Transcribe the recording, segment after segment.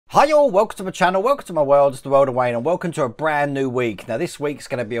Hi all, welcome to my channel, welcome to my world, it's the world of Wayne, and welcome to a brand new week. Now this week's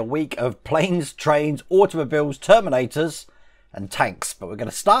going to be a week of planes, trains, automobiles, Terminators and tanks. But we're going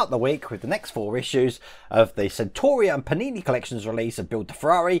to start the week with the next 4 issues of the Centuria and Panini Collections release of Build the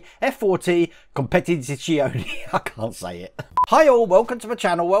Ferrari F40 Competizione. I can't say it. Hi all, welcome to my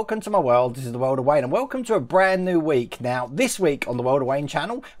channel, welcome to my world, this is the world of Wayne, and welcome to a brand new week. Now this week on the World of Wayne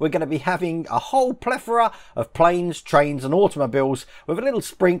channel, we're going to be having a whole plethora of planes, trains and automobiles with a little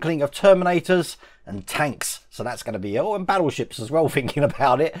sprinkling of Terminators and tanks. So that's going to be all, and battleships as well, thinking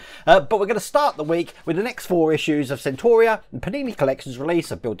about it. But we're going to start the week with the next 4 issues of Centuria and Panini Collections release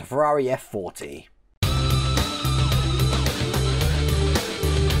of Build the Ferrari F40.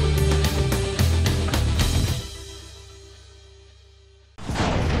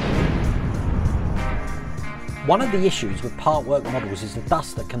 One of the issues with part work models is the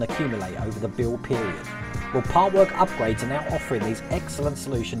dust that can accumulate over the build period. Well, Part Work Upgrades are now offering these excellent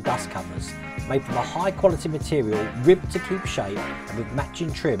solution dust covers. Made from a high quality material, ribbed to keep shape and with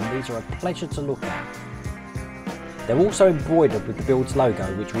matching trim, these are a pleasure to look at. They're also embroidered with the build's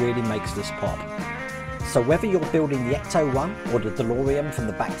logo, which really makes this pop. So whether you're building the Ecto 1 or the DeLorean from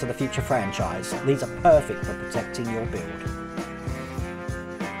the Back to the Future franchise, these are perfect for protecting your build.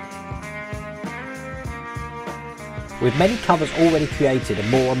 With many covers already created and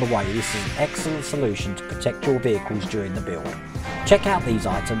more on the way, this is an excellent solution to protect your vehicles during the build. Check out these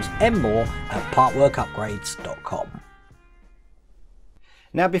items and more at partworkupgrades.com.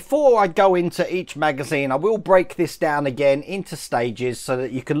 Now before I go into each magazine, I will break this down again into stages so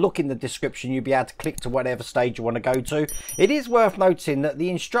that you can look in the description, you'll be able to click to whatever stage you want to go to. It is worth noting that the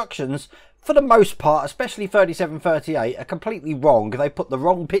instructions, for the most part, especially 3738, are completely wrong. They put the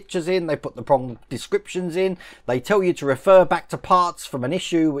wrong pictures in, they put the wrong descriptions in, they tell you to refer back to parts from an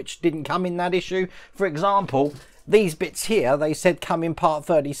issue which didn't come in that issue. For example, these bits here, they said come in part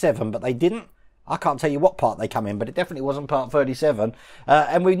 37, but they didn't. I can't tell you what part they come in, but it definitely wasn't part 37.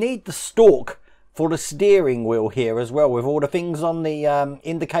 And we need the stalk for the steering wheel here as well, with all the things on the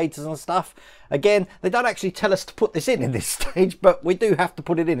indicators and stuff. Again, they don't actually tell us to put this in this stage, but we do have to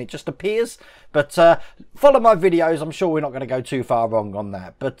put it in. It just appears. But follow my videos. I'm sure we're not going to go too far wrong on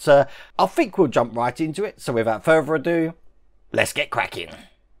that. But I think we'll jump right into it. So without further ado, let's get cracking.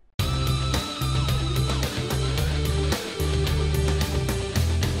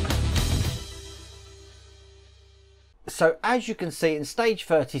 So as you can see in stage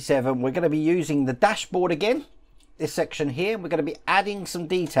 37, we're going to be using the dashboard again, this section here. We're going to be adding some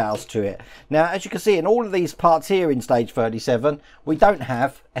details to it. Now, as you can see in all of these parts here in stage 37, we don't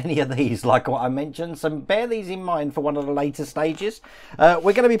have any of these like what I mentioned. So bear these in mind for one of the later stages. We're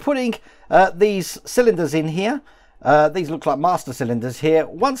going to be putting these cylinders in here. These look like master cylinders here.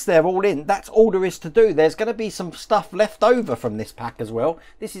 Once they're all in, that's all there is to do. There's going to be some stuff left over from this pack as well.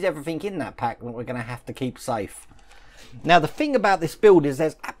 This is everything in that pack that we're going to have to keep safe. Now the thing about this build is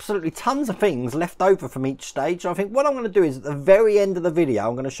there's absolutely tons of things left over from each stage. So I think what I'm going to do is at the very end of the video,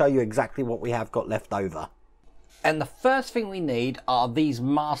 I'm going to show you exactly what we have got left over. And the first thing we need are these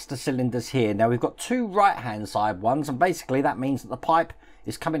master cylinders here. Now we've got 2 right hand side ones, and basically that means that the pipe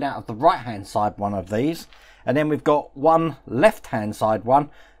is coming out of the right hand side one of these. And then we've got 1 left hand side one.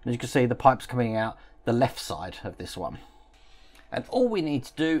 As you can see, the pipe's coming out the left side of this one. And all we need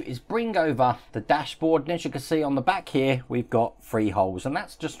to do is bring over the dashboard, and as you can see on the back here, we've got 3 holes, and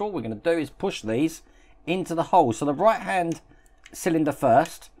that's just all we're going to do is push these into the holes. So the right hand cylinder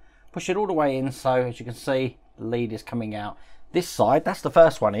first, push it all the way in, so as you can see the lead is coming out this side. That's the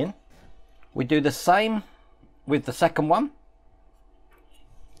first one in. We do the same with the second one,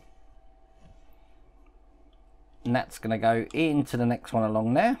 and that's going to go into the next one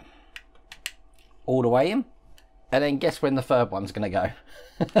along there, all the way in. And then guess when the third one's going to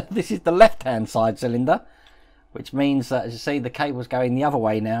go. This is the left hand side cylinder, which means that, as you see, the cable's going the other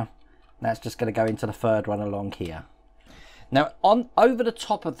way now. That's just going to go into the third one along here. Now over the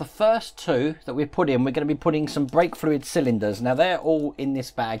top of the first 2 that we put in, we're going to be putting some brake fluid cylinders. Now they're all in this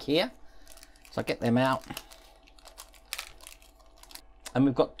bag here, so I get them out. And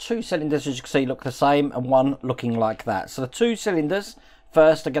we've got 2 cylinders, as you can see, look the same, and 1 looking like that. So the 2 cylinders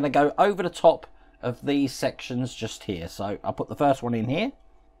first are going to go over the top of these sections just here. So I'll put the first one in here,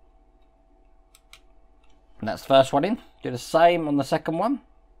 and that's the first one in. Do the same on the second one,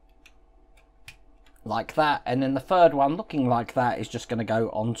 like that, and then the third one looking like that is just going to go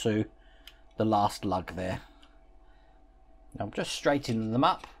onto the last lug there. Now I'm just straightening them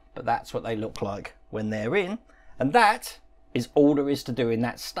up, but that's what they look like when they're in, and that is all there is to do in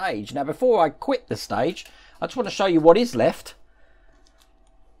that stage. Now before I quit the stage, I just want to show you what is left,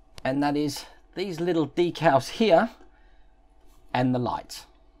 and that is these little decals here and the light.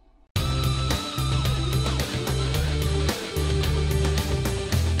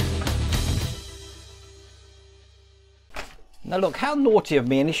 Now look, how naughty of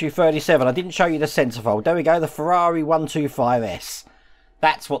me in issue 37, I didn't show you the centerfold. There we go, the Ferrari 125S.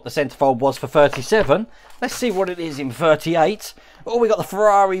 That's what the centerfold was for 37. Let's see what it is in 38. Oh, we got the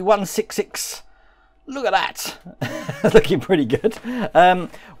Ferrari 166. Look at that. Looking pretty good.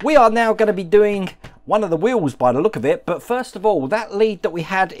 We are now going to be doing one of the wheels by the look of it. But first of all, that lead that we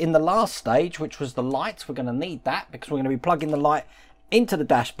had in the last stage, which was the lights, we're going to need that because we're going to be plugging the light into the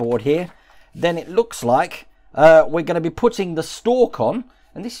dashboard here. Then it looks like we're going to be putting the stalk on.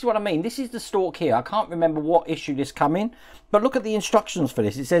 And this is what I mean. This is the stalk here. I can't remember what issue this come in. But look at the instructions for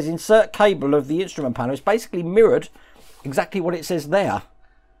this. It says insert cable of the instrument panel. It's basically mirrored exactly what it says there.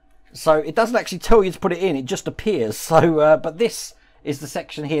 So it doesn't actually tell you to put it in. It just appears. So, but this is the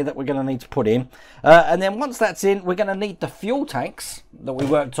section here that we're going to need to put in. And then once that's in, we're going to need the fuel tanks that we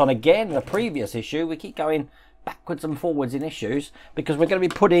worked on again in the previous issue. We keep going backwards and forwards in issues because we're going to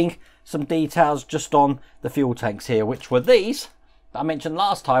be putting some details just on the fuel tanks here, which were these I mentioned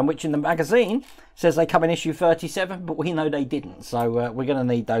last time, which in the magazine says they come in issue 37, but we know they didn't, so we're going to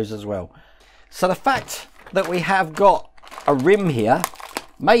need those as well. So the fact that we have got a rim here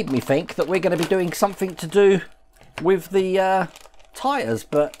made me think that we're going to be doing something to do with the tyres,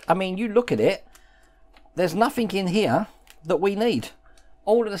 but I mean, you look at it, there's nothing in here that we need.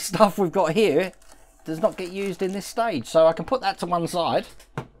 All of the stuff we've got here does not get used in this stage, so I can put that to one side,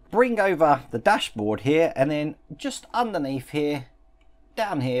 bring over the dashboard here, and then just underneath here,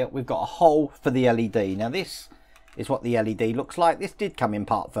 down here, we've got a hole for the LED. Now this is what the LED looks like. This did come in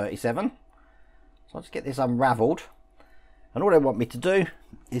part 37. So I'll just get this unravelled. And all they want me to do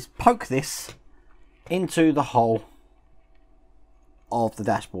is poke this into the hole of the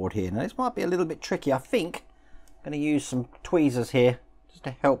dashboard here. Now this might be a little bit tricky. I think I'm going to use some tweezers here just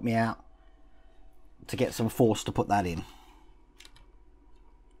to help me out to get some force to put that in.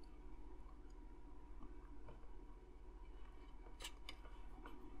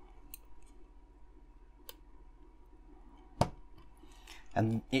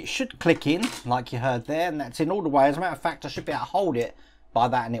 And it should click in like you heard there, and that's in all the way. As a matter of fact, I should be able to hold it by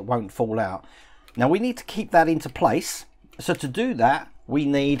that and it won't fall out. Now we need to keep that into place. So to do that, we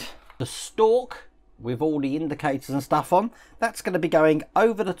need the stalk with all the indicators and stuff on. That's going to be going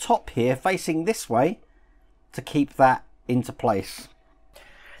over the top here, facing this way, to keep that into place.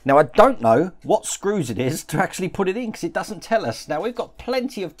 Now I don't know what screws it is to actually put it in, because it doesn't tell us. Now we've got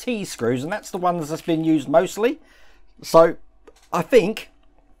plenty of T screws, and that's the ones that's been used mostly. So I think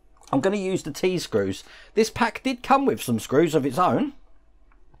I'm going to use the T screws. This pack did come with some screws of its own,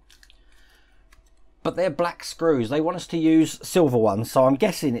 but they're black screws. They want us to use silver ones, so I'm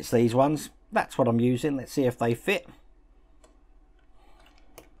guessing it's these ones. That's what I'm using. Let's see if they fit.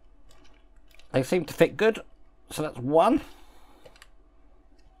 They seem to fit good, so that's one.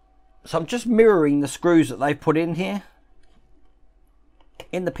 So I'm just mirroring the screws that they've put in here.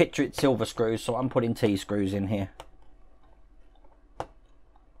 In the picture it's silver screws, so I'm putting T screws in here.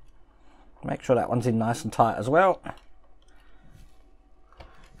 Make sure that one's in nice and tight as well.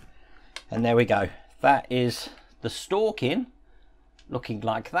 And there we go. That is the stalk in, looking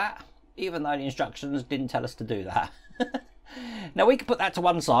like that, even though the instructions didn't tell us to do that. Now we can put that to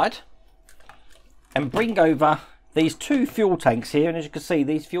one side and bring over these two fuel tanks here. And as you can see,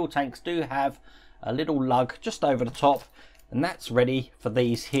 these fuel tanks do have a little lug just over the top, and that's ready for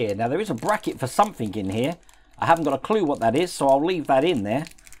these here. Now there is a bracket for something in here. I haven't got a clue what that is, so I'll leave that in there.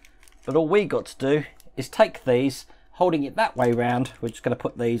 But all we got to do is take these, holding it that way round, we're just going to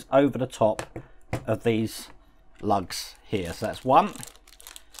put these over the top of these lugs here. So that's one.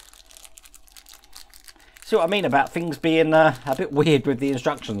 See what I mean about things being a bit weird with the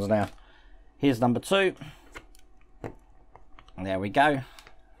instructions now. Here's number two. And there we go.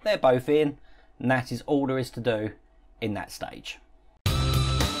 They're both in, and that is all there is to do in that stage.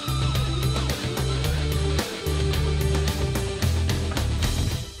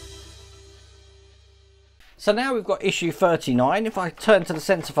 So now we've got issue 39. If I turn to the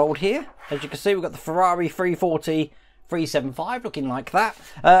centerfold here, as you can see, we've got the Ferrari 340 375 looking like that.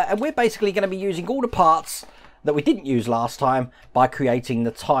 And we're basically going to be using all the parts that we didn't use last time by creating the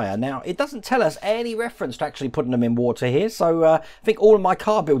tyre. Now, it doesn't tell us any reference to actually putting them in water here. So I think all of my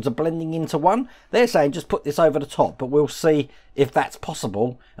car builds are blending into one. They're saying just put this over the top, but we'll see if that's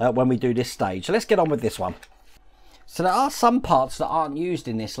possible when we do this stage. So let's get on with this one. So there are some parts that aren't used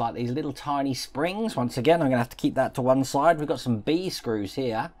in this, like these little tiny springs. Once again, I'm going to have to keep that to one side. We've got some B screws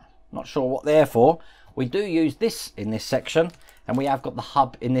here. Not sure what they're for. We do use this in this section, and we have got the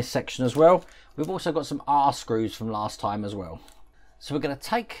hub in this section as well. We've also got some R screws from last time as well. So we're going to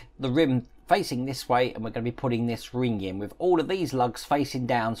take the rim facing this way, and we're going to be putting this ring in with all of these lugs facing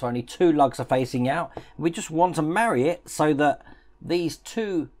down, so only 2 lugs are facing out. We just want to marry it so that these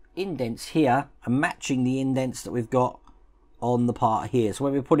 2 indents here are matching the indents that we've got on the part here. So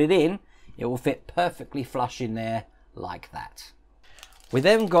when we put it in, it will fit perfectly flush in there like that. We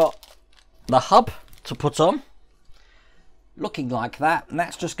then got the hub to put on, looking like that, and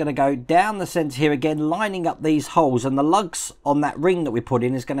that's just going to go down the center here again, lining up these holes, and the lugs on that ring that we put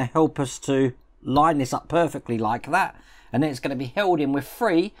in is going to help us to line this up perfectly like that. And then it's going to be held in with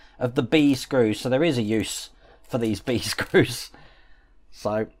 3 of the B screws, so there is a use for these B screws.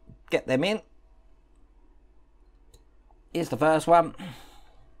 So get them in. Here's the first one.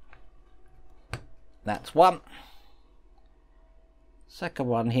 That's one. Second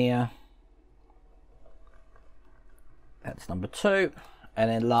one here. That's number 2. And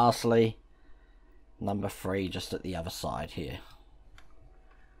then lastly, number 3 just at the other side here.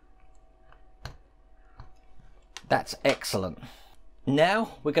 That's excellent.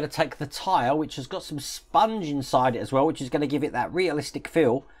 Now we're going to take the tyre, which has got some sponge inside it as well, which is going to give it that realistic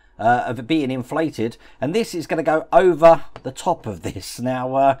feel of it being inflated, and this is going to go over the top of this.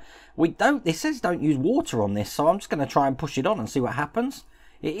 Now it says don't use water on this, so I'm just going to try and push it on and see what happens.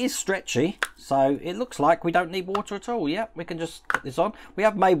 It is stretchy, so it looks like we don't need water at all. Yep, we can just put this on. We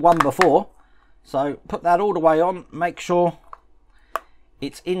have made one before, so put that all the way on. Make sure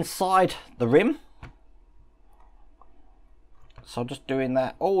it's inside the rim. So I'm just doing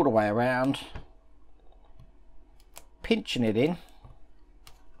that all the way around, pinching it in.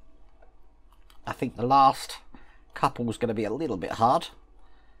 I think the last couple was going to be a little bit hard.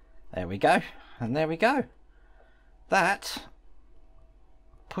 There we go, and there we go. That,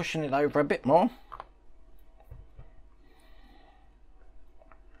 pushing it over a bit more.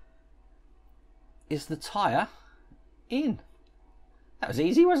 Is the tyre in. That was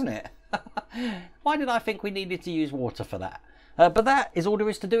easy, wasn't it? Why did I think we needed to use water for that? But that is all there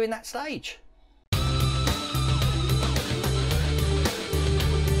is to do in that stage.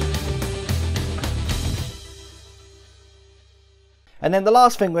 And then the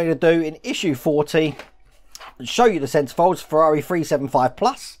last thing we're going to do in issue 40, show you the centerfolds Ferrari 375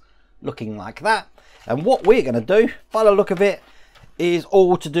 Plus, looking like that. And what we're going to do, by the look of it, is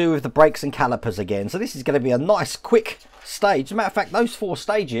all to do with the brakes and calipers again. So this is going to be a nice quick stage. As a matter of fact, those 4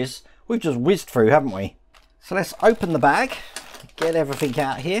 stages we've just whizzed through, haven't we? So let's open the bag, get everything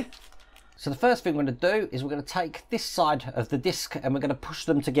out here. So the first thing we're going to do is we're going to take this side of the disc and we're going to push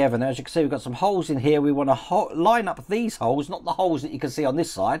them together. Now as you can see, we've got some holes in here. We want to line up these holes, not the holes that you can see on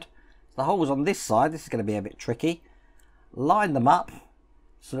this side. The holes on this side, this is going to be a bit tricky. Line them up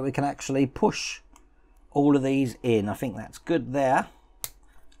so that we can actually push all of these in. I think that's good there.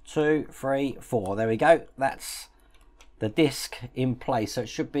 2, 3, 4. There we go. That's the disc in place. So it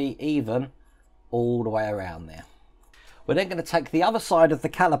should be even all the way around there. We're then going to take the other side of the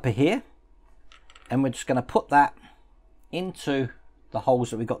caliper here, and we're just going to put that into the holes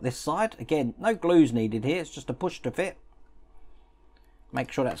that we got this side. Again, no glues needed here, it's just a push to fit.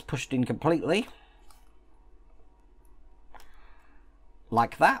 Make sure that's pushed in completely.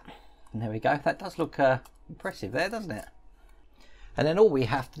 Like that. And there we go. That does look impressive there, doesn't it? And then all we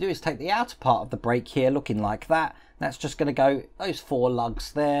have to do is take the outer part of the brake here, looking like that. That's just going to go, those 4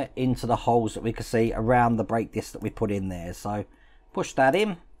 lugs there, into the holes that we can see around the brake disc that we put in there. So push that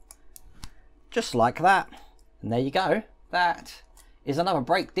in, just like that. And there you go. That is another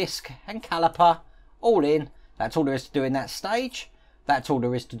brake disc and caliper all in. That's all there is to do in that stage. That's all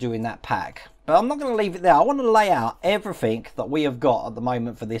there is to do in that pack. But I'm not going to leave it there. I want to lay out everything that we have got at the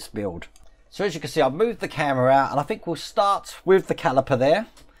moment for this build. So as you can see, I've moved the camera out, and I think we'll start with the caliper there.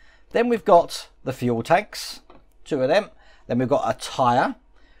 Then we've got the fuel tanks, 2 of them. Then we've got a tyre.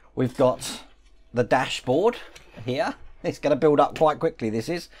 We've got the dashboard here. It's going to build up quite quickly, this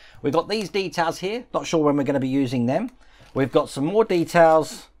is. We've got these details here. Not sure when we're going to be using them. We've got some more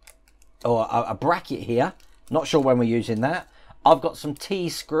details, or a bracket here. Not sure when we're using that. I've got some T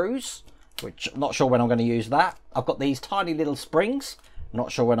screws, which I'm not sure when I'm going to use that. I've got these tiny little springs.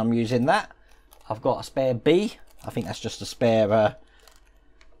 Not sure when I'm using that. I've got a spare B. I think that's just a spare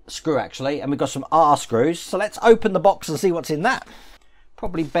screw actually. And we've got some R screws. So let's open the box and see what's in that.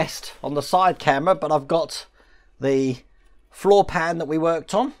 Probably best on the side camera, but I've got the floor pan that we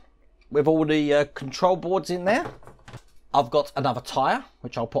worked on with all the control boards in there. I've got another tyre,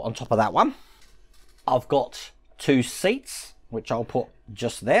 which I'll put on top of that one. I've got 2 seats, which I'll put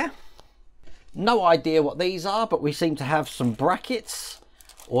just there. No idea what these are, but we seem to have some brackets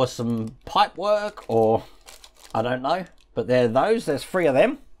or some pipe work, or I don't know, but there's 3 of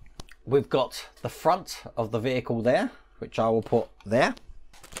them. We've got the front of the vehicle there, which I will put there.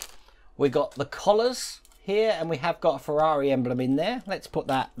 We've got the collars here, and we have got a Ferrari emblem in there. Let's put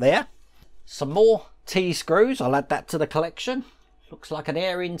that there. Some more T-screws. I'll add that to the collection. Looks like an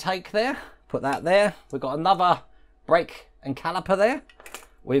air intake there. Put that there. We've got another brake and caliper there.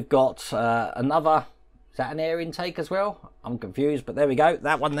 We've got another, is that an air intake as well? I'm confused, but there we go.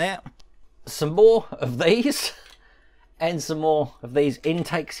 That one there. Some more of these. And some more of these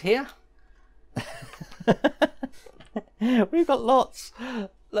intakes here. We've got lots.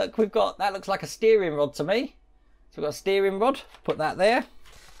 Look, we've got, that looks like a steering rod to me. So we've got a steering rod, put that there.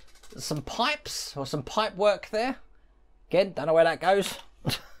 Some pipes, or some pipe work there. Again, don't know where that goes.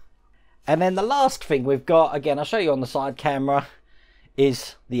 And then the last thing we've got, again, I'll show you on the side camera,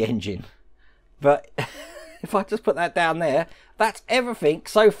 is the engine. But if I just put that down there, that's everything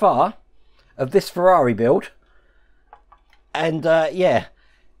so far of this Ferrari build. And yeah,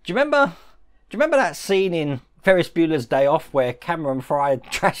 do you remember that scene in Ferris Bueller's Day Off where Cameron Fry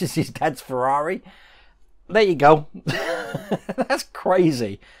trashes his dad's Ferrari? There you go. That's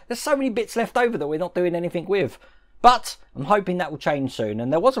crazy. There's so many bits left over that we're not doing anything with. But I'm hoping that will change soon.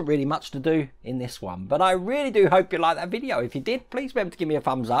 And there wasn't really much to do in this one. But I really do hope you liked that video. If you did, please remember to give me a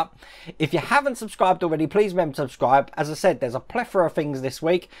thumbs up. If you haven't subscribed already, please remember to subscribe. As I said, there's a plethora of things this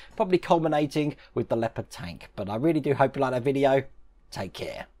week, probably culminating with the Leopard tank. But I really do hope you like that video. Take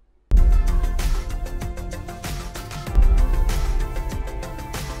care.